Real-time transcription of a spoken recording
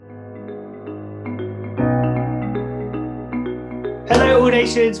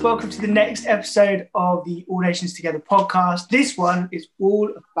Nations, welcome to the next episode of the All Nations Together podcast. This one is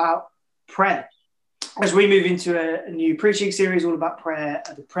all about prayer. As we move into a new preaching series all about prayer,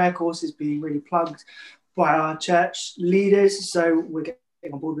 the prayer course is being really plugged by our church leaders, so we're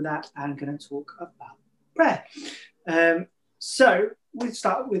getting on board with that and going to talk about prayer. So we'll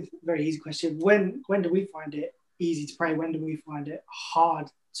start with a very easy question. When do we find it easy to pray? When do we find it hard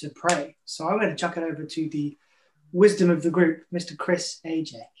to pray? So I'm going to chuck it over to the wisdom of the group, Mr. Chris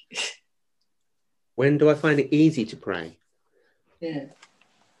AJ. When do I find it easy to pray? Yeah.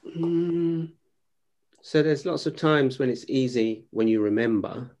 So there's lots of times when it's easy when you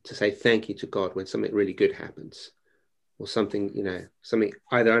remember to say thank you to God when something really good happens, or something, something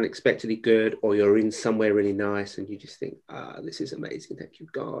either unexpectedly good, or you're in somewhere really nice and you just think, this is amazing, thank you,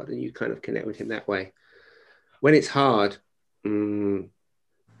 God, and you kind of connect with him that way. When it's hard,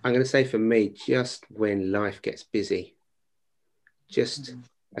 I'm going to say for me, just when life gets busy, just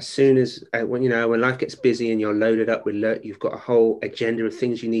as soon as, when life gets busy and you're loaded up with, you've got a whole agenda of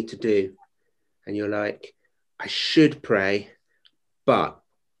things you need to do. And you're like, I should pray, but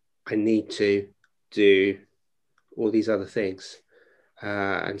I need to do all these other things.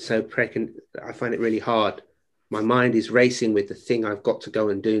 And so I find it really hard. My mind is racing with the thing I've got to go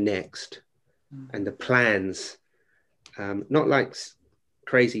and do next. And the plans, not like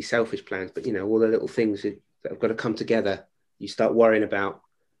crazy selfish plans, but all the little things that have got to come together, you start worrying about,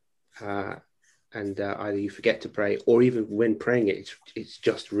 and either you forget to pray, or even when praying it's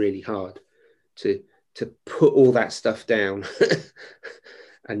just really hard to put all that stuff down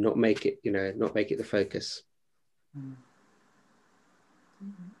and not make it the focus.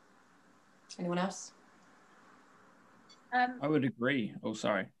 Anyone else? I would agree. Oh,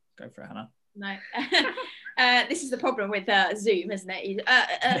 sorry. Go for it, Hannah. No. This is the problem with Zoom, isn't it?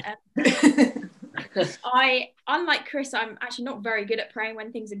 Unlike Chris, I'm actually not very good at praying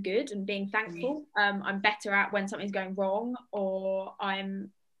when things are good and being thankful. I'm better at when something's going wrong, or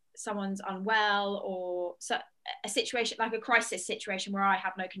someone's unwell, or a situation like a crisis situation where I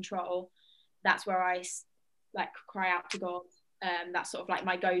have no control. That's where I cry out to God. That's sort of like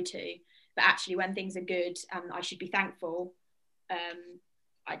my go-to. But actually, when things are good and I should be thankful,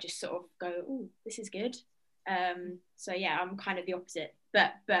 I just sort of go, oh, this is good. So yeah, I'm kind of the opposite,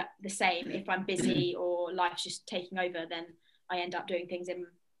 but the same. If I'm busy or life's just taking over, then I end up doing things in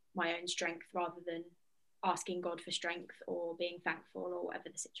my own strength rather than asking God for strength or being thankful or whatever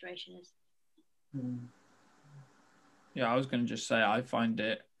the situation is. Yeah, I was going to just say I find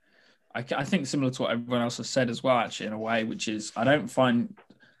it, I think similar to what everyone else has said as well, actually, in a way, which is I find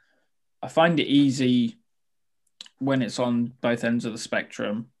it easy when it's on both ends of the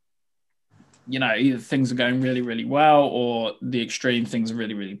spectrum. Either things are going really, really well, or the extreme things are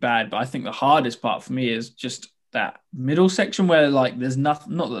really, really bad. But I think the hardest part for me is just that middle section where there's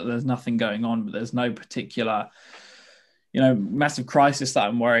nothing, not that there's nothing going on, but there's no particular, massive crisis that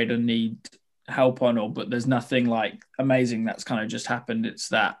I'm worried and need help on, but there's nothing like amazing that's kind of just happened. It's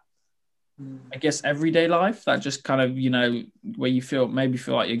that, I guess, everyday life that just kind of, where you feel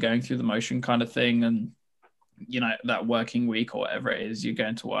like you're going through the motion kind of thing. And, that working week or whatever it is, you're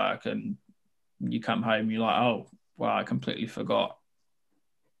going to work and you come home, you're like, oh, well, I completely forgot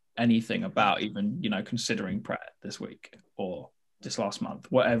anything about even, considering prayer this week or this last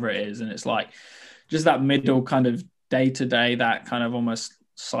month, whatever it is. And it's like just that middle kind of day to day, that kind of almost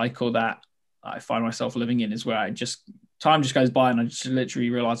cycle that I find myself living in, is where time just goes by and I just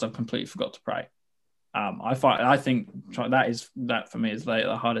literally realize I've completely forgot to pray. I think that for me is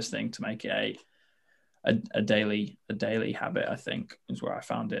the hardest thing to make it a daily habit. I think is where I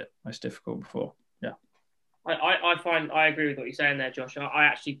found it most difficult before. Yeah, I agree with what you're saying there, Josh. I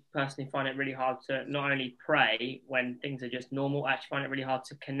actually personally find it really hard to not only pray when things are just normal. I actually find it really hard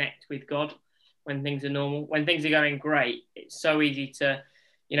to connect with God when things are normal. When things are going great, it's so easy to,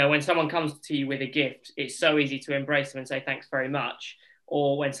 when someone comes to you with a gift, it's so easy to embrace them and say thanks very much.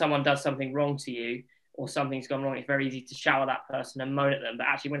 Or when someone does something wrong to you or something's gone wrong, it's very easy to shout at that person and moan at them. But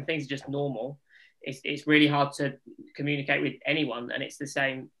actually, when things are just normal, it's really hard to communicate with anyone. And it's the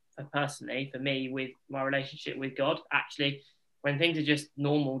same personally for me with my relationship with God. Actually, when things are just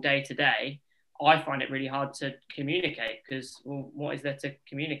normal day to day, I find it really hard to communicate because, well, what is there to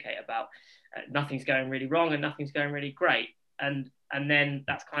communicate about? Nothing's going really wrong and nothing's going really great. And then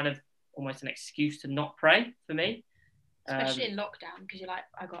that's kind of almost an excuse to not pray for me. Especially in lockdown, because you're like,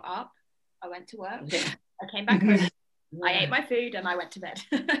 I got up, I went to work, I came back home, I ate my food and I went to bed.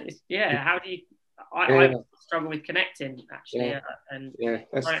 How do you... I struggle with connecting actually, and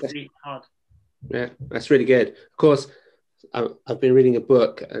that's really hard. Yeah, that's really good. Of course, I've been reading a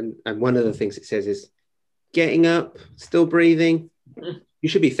book, and one of the things it says is getting up, still breathing, You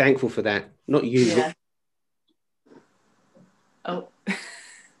should be thankful for that, not you. Yeah. Oh.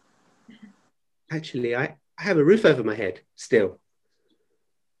 Actually, I have a roof over my head still.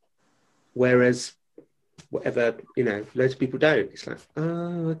 Whereas whatever, loads of people don't. It's like,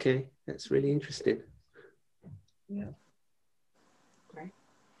 oh, okay, that's really interesting. Yeah. Great.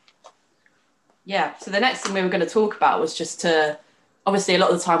 Yeah, so the next thing we were going to talk about was just to, obviously a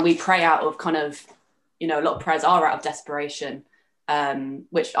lot of the time we pray out of kind of, a lot of prayers are out of desperation,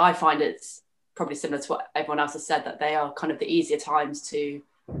 which I find it's probably similar to what everyone else has said, that they are kind of the easier times to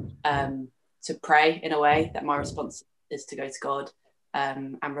pray in a way, that my response is to go to God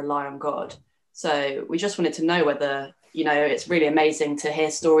and rely on God. So we just wanted to know whether, it's really amazing to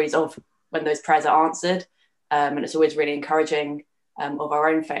hear stories of when those prayers are answered. And it's always really encouraging of our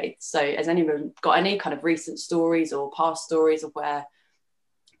own faith. So has anyone got any kind of recent stories or past stories of where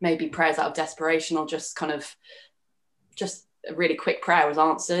maybe prayers out of desperation or just kind of just a really quick prayer was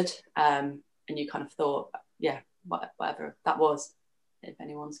answered, and you kind of thought, yeah, whatever that was, if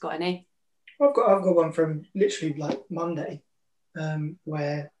anyone's got any? I've got one from literally like Monday,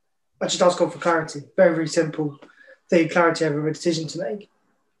 where I just asked God for clarity. Very, very simple thing, clarity over a decision to make.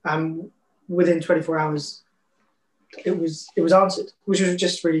 And within 24 hours, it was answered, which was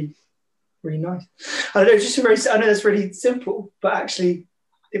just really, really nice. I don't know, I know it's really simple, but actually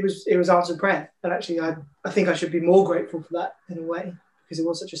it was answered prayer. And actually I think I should be more grateful for that in a way, because it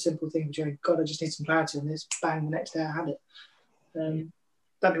was such a simple thing. God, I just need some clarity on this. Bang, the next day I had it.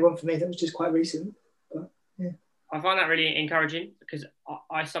 That'd be one for me that was just quite recent. But, yeah. I find that really encouraging, because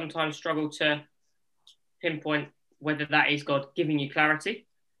I sometimes struggle to pinpoint whether that is God giving you clarity.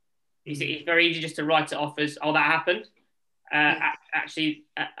 It's very easy just to write it off as, oh, that happened. Actually,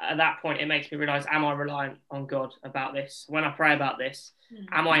 at that point, it makes me realise, am I reliant on God about this? When I pray about this,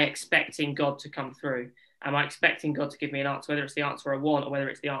 am I expecting God to come through? Am I expecting God to give me an answer, whether it's the answer I want or whether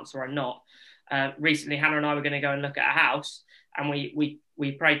it's the answer I'm not? Recently, Hannah and I were going to go and look at a house, and we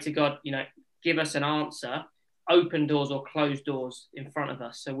prayed to God, give us an answer, open doors or closed doors in front of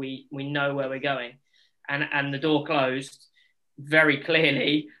us, so we know where we're going. And the door closed very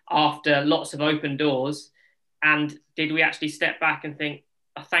clearly after lots of open doors. And did we actually step back and think,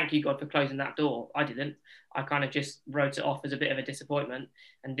 oh, thank you, God, for closing that door? I didn't. I kind of just wrote it off as a bit of a disappointment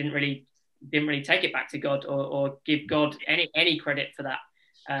and didn't really take it back to God or give God any credit for that.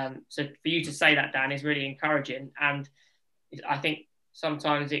 So for you to say that, Dan, is really encouraging. And I think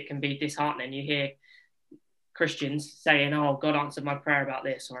sometimes it can be disheartening. You hear Christians saying, oh, God answered my prayer about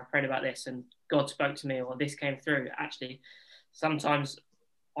this, or I prayed about this and God spoke to me, or this came through. Actually, sometimes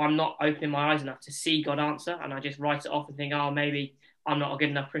I'm not opening my eyes enough to see God answer, and I just write it off and think, oh, maybe I'm not a good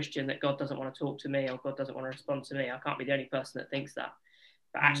enough Christian, that God doesn't want to talk to me, or God doesn't want to respond to me. I can't be the only person that thinks that.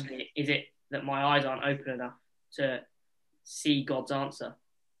 But actually, is it that my eyes aren't open enough to see God's answer?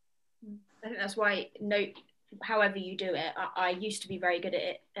 I think that's why, however you do it, I used to be very good at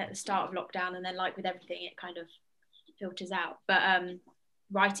it at the start of lockdown, and then like with everything, it kind of filters out. But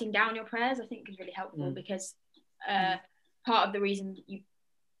writing down your prayers, I think, is really helpful, because part of the reason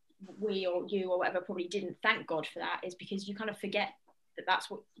we or you or whatever probably didn't thank God for that is because you kind of forget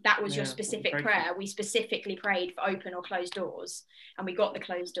that was your specific prayer. We specifically prayed for open or closed doors, and we got the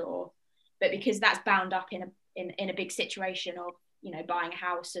closed door. But because that's bound up in a big situation of buying a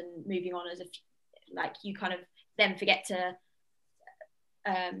house and moving on, you kind of then forget to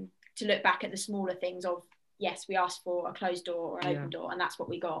look back at the smaller things of, yes, we asked for a closed door or an open door, and that's what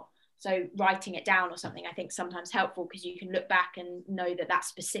we got. So writing it down or something, I think, sometimes helpful, because you can look back and know that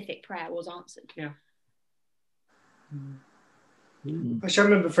specific prayer was answered. Yeah. Actually, I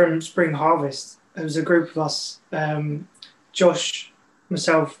remember from Spring Harvest, there was a group of us, Josh,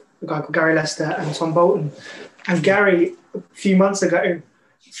 myself, a guy called Gary Lester, and Tom Bolton. And Gary, a few months ago,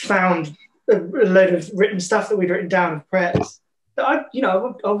 found a load of written stuff that we'd written down of prayers that I've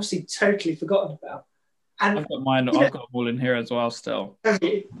obviously totally forgotten about. And I've got mine. I've got them all in here as well still.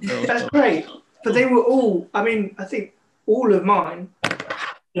 That's great. But they were all, I think all of mine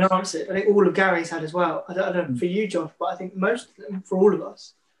answered. I think all of Gary's had as well. I don't know for you, Josh, but I think most of them, for all of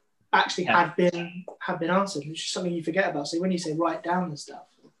us, actually have been answered, which is something you forget about. So when you say write down the stuff,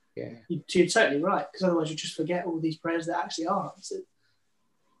 you're totally right, because otherwise you just forget all these prayers that actually are answered.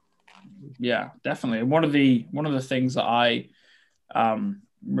 Yeah, definitely. And one of the things that I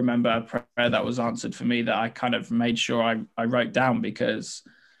remember a prayer that was answered for me that I kind of made sure I wrote down, because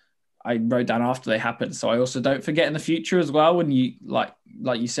I wrote down after they happened, so I also don't forget in the future as well. When you like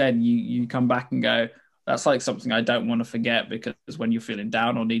you said, you come back and go, that's like something I don't want to forget, because when you're feeling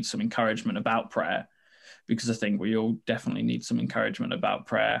down or need some encouragement about prayer, because I think we all definitely need some encouragement about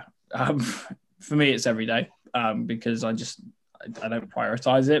prayer. For me, it's every day, because I don't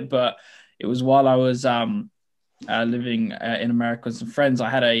prioritize it. But it was while I was living in America with some friends.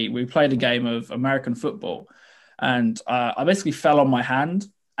 We played a game of American football, and I basically fell on my hand,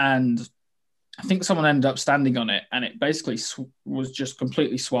 and I think someone ended up standing on it, and it basically was just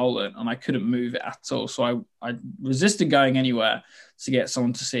completely swollen, and I couldn't move it at all. So I resisted going anywhere to get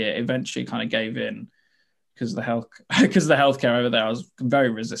someone to see it. Eventually, kind of gave in because the healthcare over there. I was very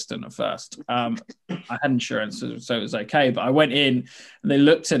resistant at first. I had insurance, so it was okay. But I went in, and they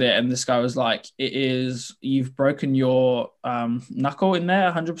looked at it, and this guy was like, "You've broken your knuckle in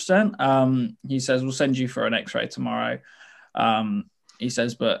there, 100%." He says, "We'll send you for an X-ray tomorrow." He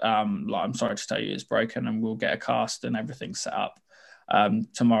says, "But I'm sorry to tell you, it's broken, and we'll get a cast and everything set up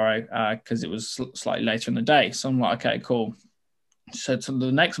tomorrow because it was slightly later in the day." So I'm like, "Okay, cool." So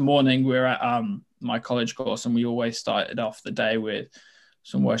the next morning, we're at my college course, and we always started off the day with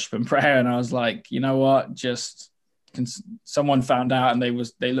some worship and prayer. And I was like, you know what? Someone found out, and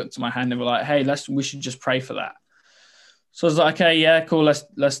they looked at my hand and were like, "Hey, we should just pray for that." So I was like, "Okay, yeah, cool.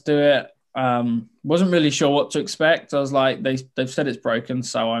 Let's do it." Wasn't really sure what to expect. I was like, they've said it's broken,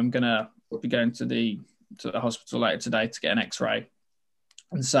 so I'm gonna be going to the hospital later today to get an X-ray.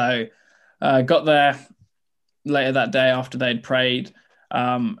 And so got there later that day after they'd prayed.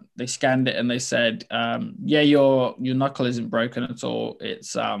 They scanned it and they said, "Yeah, your knuckle isn't broken at all.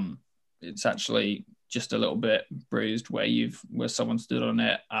 It's actually just a little bit bruised where someone stood on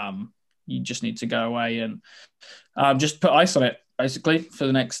it. You just need to go away and just put ice on it, basically, for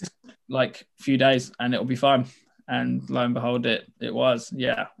the next few days, and it'll be fine." And lo and behold, it was.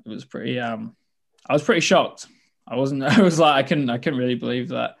 Yeah, it was pretty. I was pretty shocked. I wasn't. I was like, I couldn't really believe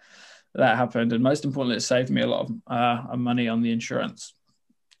that happened. And most importantly, it saved me a lot of money on the insurance,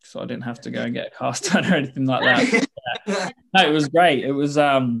 so I didn't have to go and get a cast done or anything like that. Yeah. No, it was great. It was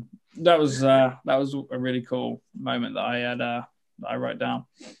that was a really cool moment that I had that I wrote down.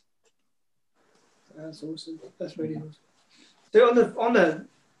 That's awesome. That's really awesome. So on the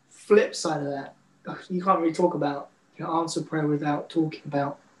flip side of that, you can't really talk about answered prayer without talking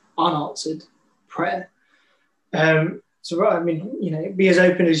about unanswered prayer. So I mean, be as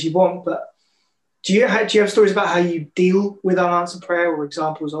open as you want, but do you have stories about how you deal with unanswered prayer, or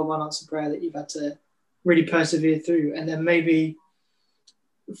examples of unanswered prayer that you've had to really persevere through, and then maybe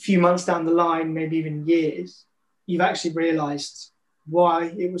a few months down the line, maybe even years, you've actually realised why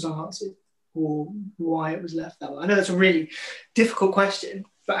it was unanswered or why it was left that way? I know that's a really difficult question,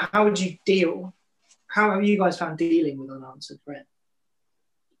 but how would you deal? How have you guys found dealing with unanswered prayer?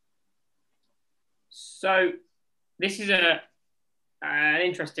 So this is an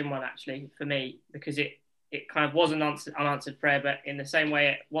interesting one, actually, for me, because it kind of was an unanswered prayer, but in the same way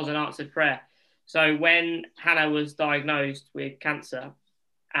it was an answered prayer. So when Hannah was diagnosed with cancer,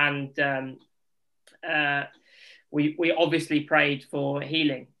 and we obviously prayed for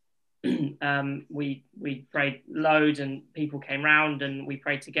healing. We prayed loads, and people came round, and we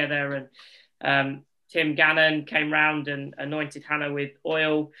prayed together, and Tim Gannon came round and anointed Hannah with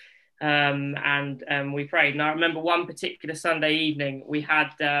oil. And we prayed. And I remember one particular Sunday evening, we had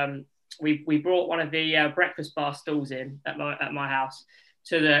we brought one of the breakfast bar stools in at my house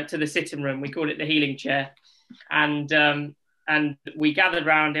to the sitting room. We called it the healing chair, and we gathered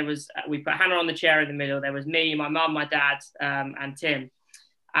round. We put Hannah on the chair in the middle. There was me, my mum, my dad, and Tim,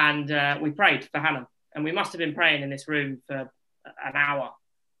 and we prayed for Hannah. And we must have been praying in this room for an hour.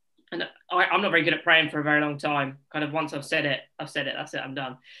 And I'm not very good at praying for a very long time. Kind of once I've said it. That's it. I'm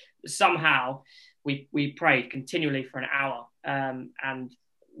done. Somehow we prayed continually for an hour, and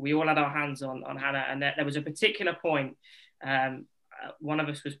we all had our hands on Hannah. And there was a particular point, one of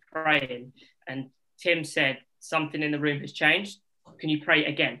us was praying, and Tim said, "Something in the room has changed. Can you pray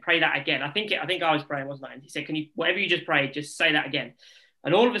again? Pray that again." I think I was praying, wasn't I? And he said, "Can you, whatever you just prayed, just say that again."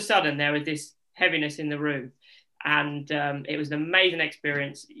 And all of a sudden there was this heaviness in the room. And it was an amazing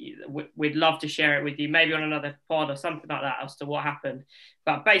experience. We'd love to share it with you, maybe on another pod or something like that, as to what happened.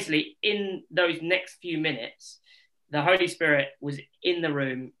 But basically, in those next few minutes, the Holy Spirit was in the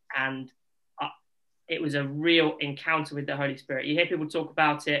room, and it was a real encounter with the Holy Spirit. You hear people talk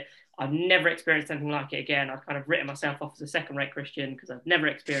about it. I've never experienced anything like it again. I've kind of written myself off as a second-rate Christian because I've never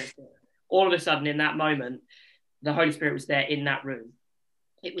experienced it. All of a sudden, in that moment, the Holy Spirit was there in that room.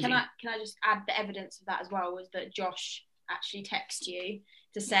 Can I just add the evidence of that as well, was that Josh actually texted you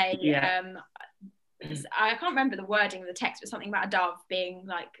to say, I can't remember the wording of the text, but something about a dove being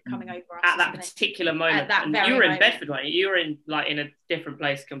coming over us. At that particular moment. At that very you were in moment. Bedford, weren't you? You were in a different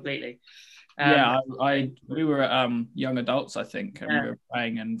place completely. We were young adults, I think, and we were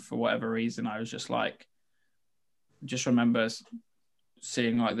praying, and for whatever reason, I was just remember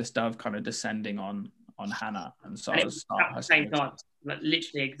seeing this dove kind of descending on Hannah and And it was at the same time, like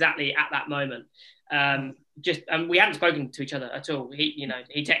literally exactly at that moment. We hadn't spoken to each other at all. He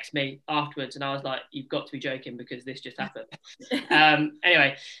texted me afterwards, and I was like, "You've got to be joking, because this just happened."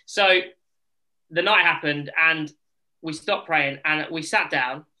 Anyway, so the night happened, and we stopped praying, and we sat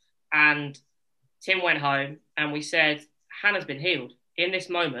down, and Tim went home, and we said, "Hannah's been healed. In this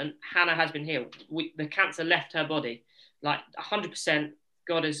moment, Hannah has been healed. The cancer left her body, like 100%.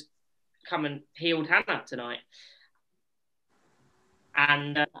 God has come and healed Hannah tonight."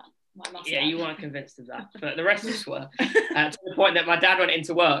 And you weren't convinced of that, but the rest of us were. To the point that my dad went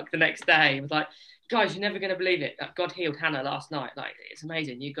into work the next day. He was like, "Guys, you're never going to believe it. God healed Hannah last night. Like, it's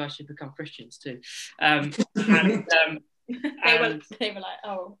amazing. You guys should become Christians too." They were like,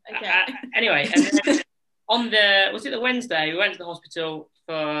 "Oh, okay." Anyway, and then on the Wednesday, we went to the hospital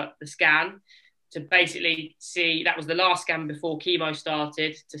for the scan to basically see, that was the last scan before chemo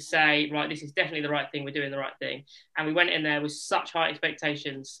started, to say, right, this is definitely the right thing, we're doing the right thing. And we went in there with such high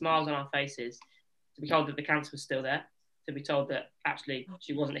expectations, smiles on our faces, to be told that the cancer was still there, to be told that actually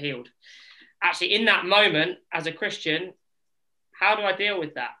she wasn't healed. Actually, in that moment, as a Christian, how do I deal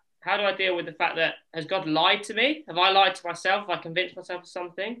with that? How do I deal with the fact that, has God lied to me? Have I lied to myself? Have I convinced myself of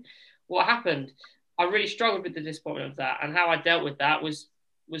something? What happened? I really struggled with the disappointment of that, and how I dealt with that was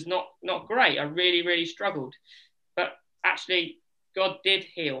not great. I really, really struggled. But actually, God did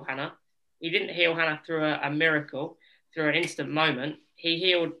heal Hannah. He didn't heal Hannah through a miracle, through an instant moment. He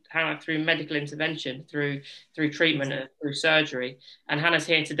healed Hannah through medical intervention, through treatment, and through surgery. And Hannah's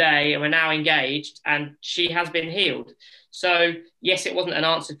here today, and we're now engaged, and she has been healed. So yes, it wasn't an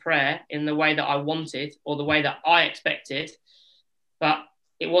answered prayer in the way that I wanted or the way that I expected, but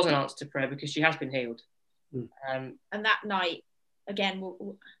it was an answer to prayer because she has been healed. And that night, again,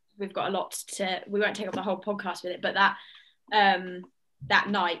 we've got a lot we won't take up the whole podcast with it, but that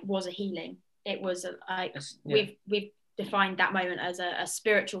night was a healing. It was we've defined that moment as a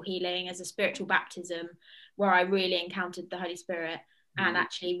spiritual healing, as a spiritual baptism, where I really encountered the Holy Spirit. And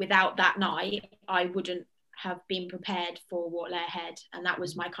actually, without that night, I wouldn't have been prepared for what lay ahead. And that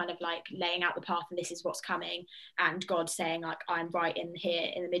was my kind of like laying out the path, and this is what's coming, and God saying, like, I'm right in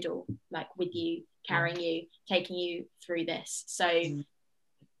here in the middle, like with you, carrying you, taking you through this. So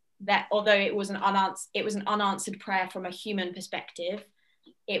that although it was an unanswered prayer from a human perspective,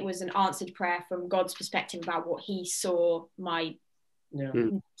 it was an answered prayer from God's perspective about what he saw my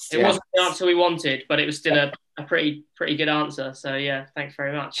It wasn't the answer we wanted, but it was still a pretty good answer. So yeah, thanks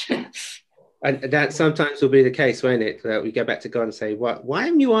very much. And that sometimes will be the case, won't it? That we go back to God and say, why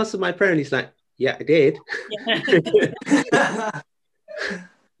haven't you answered my prayer? And he's like, yeah, I did.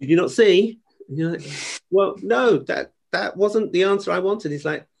 Did you not see? And you're like, well, no, that wasn't the answer I wanted. He's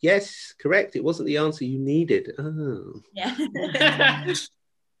like, yes, correct. It wasn't the answer you needed. Oh. Yeah.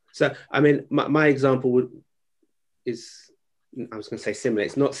 So, I mean, my example is, I was going to say similar.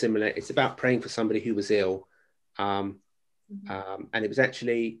 It's not similar. It's about praying for somebody who was ill. And it was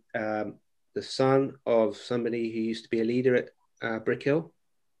actually the son of somebody who used to be a leader at Brick Hill,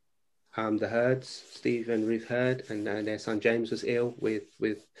 the Hurds, Steve and Ruth Hurd, and their son James was ill with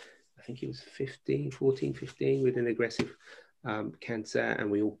I think he was 15 with an aggressive cancer, and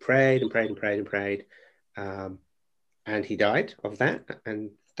we all prayed and he died of that. And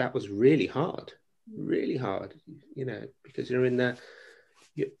that was really hard, because you're in the,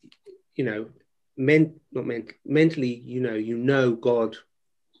 mentally, God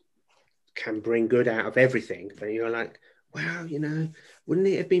can bring good out of everything, but you're like, wow, wouldn't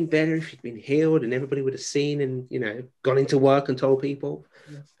it have been better if you'd been healed and everybody would have seen and gone into work and told people?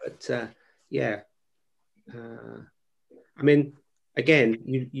 But I mean, again,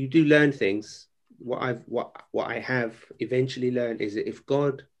 you do learn things. What I have eventually learned is that if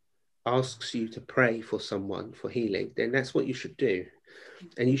God asks you to pray for someone for healing, then that's what you should do,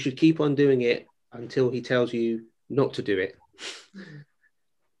 and you should keep on doing it until he tells you not to do it.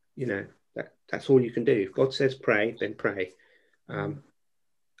 That's all you can do. If God says pray, then pray. I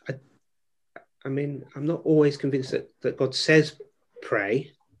mean, I'm not always convinced that God says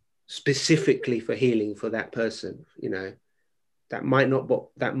pray specifically for healing for that person. That might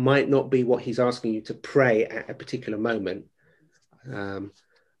not be what he's asking you to pray at a particular moment. I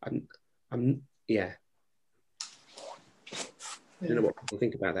don't know what people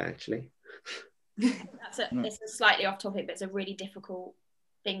think about that, actually. It's a slightly off topic, but it's a really difficult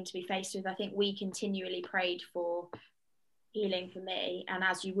thing to be faced with. I think we continually prayed for healing for me, and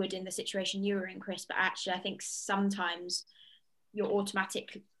as you would in the situation you were in, Chris, but actually I think sometimes your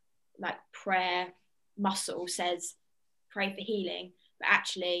automatic prayer muscle says pray for healing, but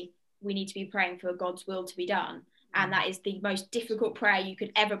actually we need to be praying for God's will to be done. And that is the most difficult prayer you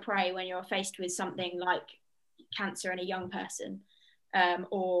could ever pray when you're faced with something like cancer in a young person,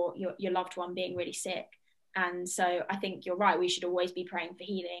 or your loved one being really sick. And so I think you're right, we should always be praying for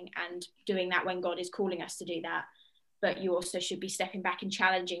healing and doing that when God is calling us to do that. But you also should be stepping back and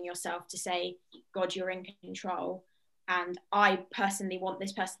challenging yourself to say, God, you're in control. And I personally want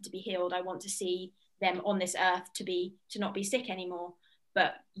this person to be healed. I want to see them on this earth to not be sick anymore.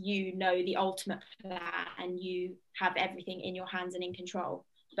 But you know the ultimate plan, and you have everything in your hands and in control.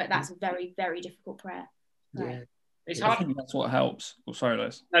 But that's a very, very difficult prayer. Right? Yeah. It's I hard. think that's what helps. Oh, sorry,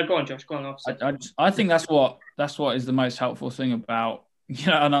 Liz. No, go on, Josh. Go on. I think that's what is the most helpful thing about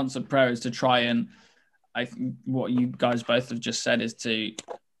unanswered prayer, is to try and, I think what you guys both have just said is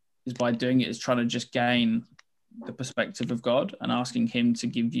by doing it is trying to just gain the perspective of God and asking him to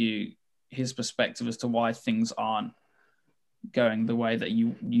give you his perspective as to why things aren't going the way that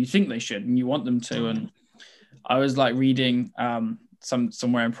you think they should and you want them to. And I was like reading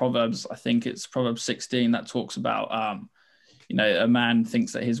somewhere in Proverbs, I think it's Proverbs 16, that talks about a man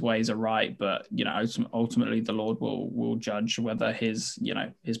thinks that his ways are right, but ultimately the Lord will judge whether his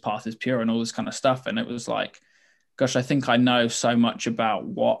path is pure and all this kind of stuff. And it was like, gosh, I think I know so much about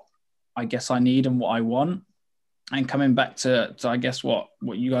what I guess I need and what I want. And coming back to I guess what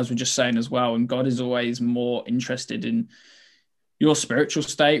you guys were just saying as well, and God is always more interested in your spiritual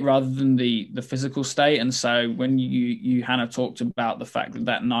state rather than the physical state. And so when you Hannah talked about the fact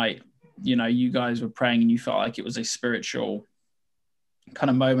that night, you guys were praying and you felt like it was a spiritual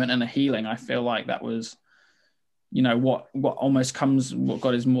kind of moment and a healing, I feel like that was, what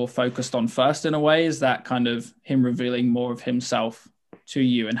God is more focused on first in a way, is that kind of him revealing more of himself to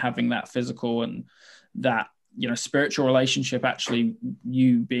you and having that physical and that, spiritual relationship, actually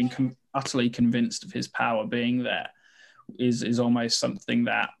you being utterly convinced of his power being there is almost something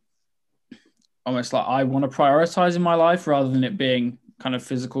that almost like I want to prioritize in my life, rather than it being kind of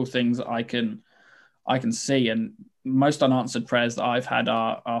physical things that I can see. And most unanswered prayers that I've had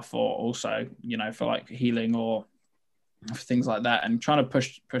are for also, for like healing or for things like that. And trying to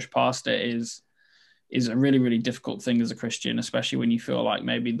push past it is a really, really difficult thing as a Christian, especially when you feel like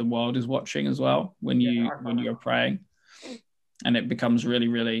maybe the world is watching as well when you're praying, and it becomes really,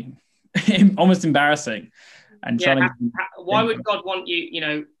 really almost embarrassing. And why would God want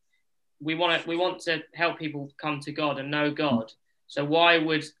you? We want to help people come to God and know God. So why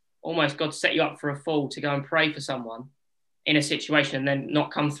would almost God set you up for a fool to go and pray for someone in a situation and then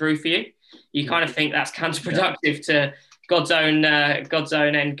not come through for you? You kind of think that's counterproductive to God's own end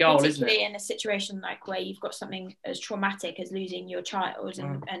goal, isn't it? Particularly in a situation like where you've got something as traumatic as losing your child,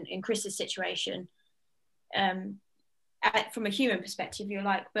 and in Chris's situation, from a human perspective, you're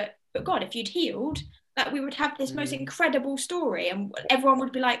like, but God, if you'd healed, that we would have this most incredible story, and everyone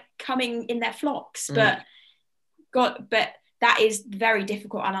would be like coming in their flocks. But that is very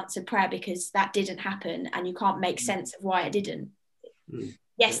difficult unanswered prayer, because that didn't happen, and you can't make sense of why it didn't.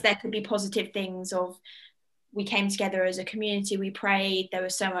 Yes, there could be positive things of, we came together as a community, we prayed, there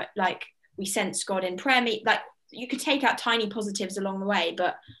was so much, like, we sensed God in prayer meet, like you could take out tiny positives along the way,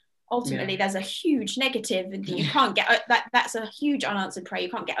 but ultimately there's a huge negative that you can't get, that's a huge unanswered prayer you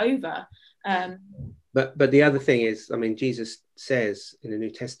can't get over. But the other thing is, I mean, Jesus says in the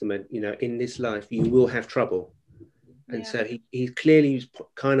New Testament, in this life you will have trouble. And so he clearly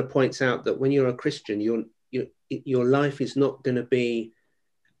kind of points out that when you're a Christian, your life is not going to be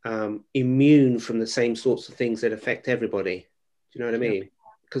immune from the same sorts of things that affect everybody. Do you know what I mean?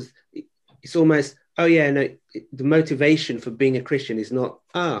 Because it's almost, the motivation for being a Christian is not,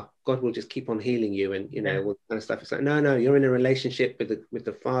 God will just keep on healing you and, all kind of stuff. It's like, no, you're in a relationship with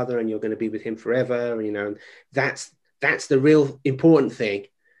the Father, and you're going to be with him forever. And, that's the real important thing.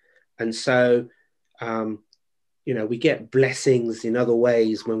 And so, we get blessings in other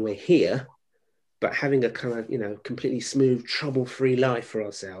ways when we're here, but having a kind of, completely smooth, trouble-free life for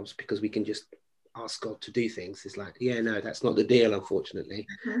ourselves because we can just ask God to do things is like, that's not the deal, unfortunately.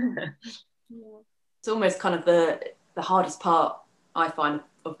 It's almost kind of the hardest part, I find,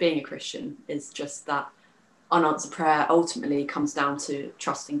 of being a Christian, is just that unanswered prayer ultimately comes down to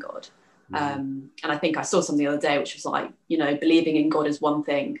trusting God. And I think I saw something the other day which was like, believing in God is one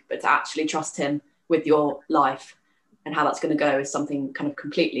thing, but to actually trust him with your life and how that's going to go is something kind of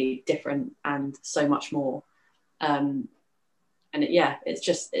completely different and so much more.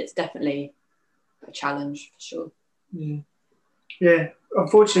 It's definitely a challenge for sure. Yeah.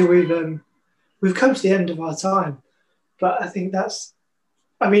 Unfortunately, we've come to the end of our time, but I think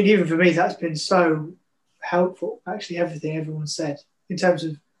even for me, that's been so helpful. Actually, everything everyone said in terms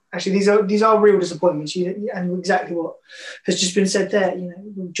of, actually, these are real disappointments, and exactly what has just been said there.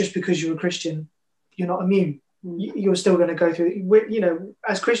 Just because you're a Christian, you're not immune. you're still going to go through.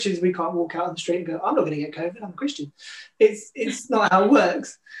 As Christians, we can't walk out on the street and go, "I'm not going to get COVID. I'm a Christian." It's not how it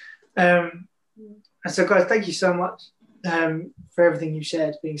works. And so, guys, thank you so much for everything you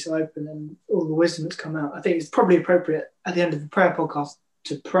shared, being so open and all the wisdom that's come out. I think it's probably appropriate at the end of the prayer podcast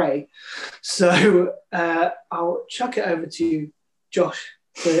to pray. So I'll chuck it over to you, Josh,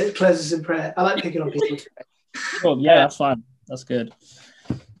 to close us in prayer. I like picking on people today. Well, yeah, that's fine. That's good.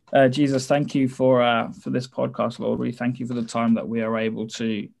 Jesus, thank you for this podcast, Lord. We thank you for the time that we are able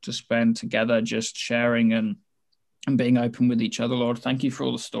to spend together, just sharing and being open with each other, Lord. Thank you for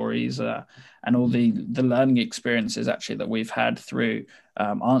all the stories and all the learning experiences actually that we've had through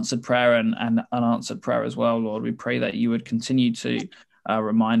answered prayer and unanswered prayer as well, Lord. We pray that you would continue to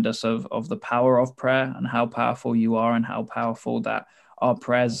remind us of the power of prayer and how powerful you are and how powerful that our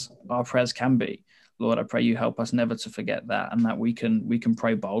prayers can be. Lord, I pray you help us never to forget that, and that we can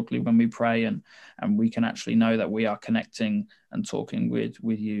pray boldly when we pray, and we can actually know that we are connecting and talking with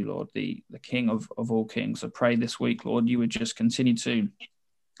you, Lord, the King of all kings. I pray this week, Lord, you would just continue to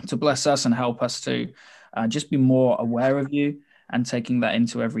bless us and help us to just be more aware of you and taking that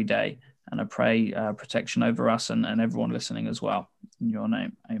into every day. And I pray protection over us and everyone listening as well. In your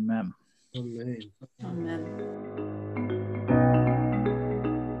name, amen. Amen. Amen.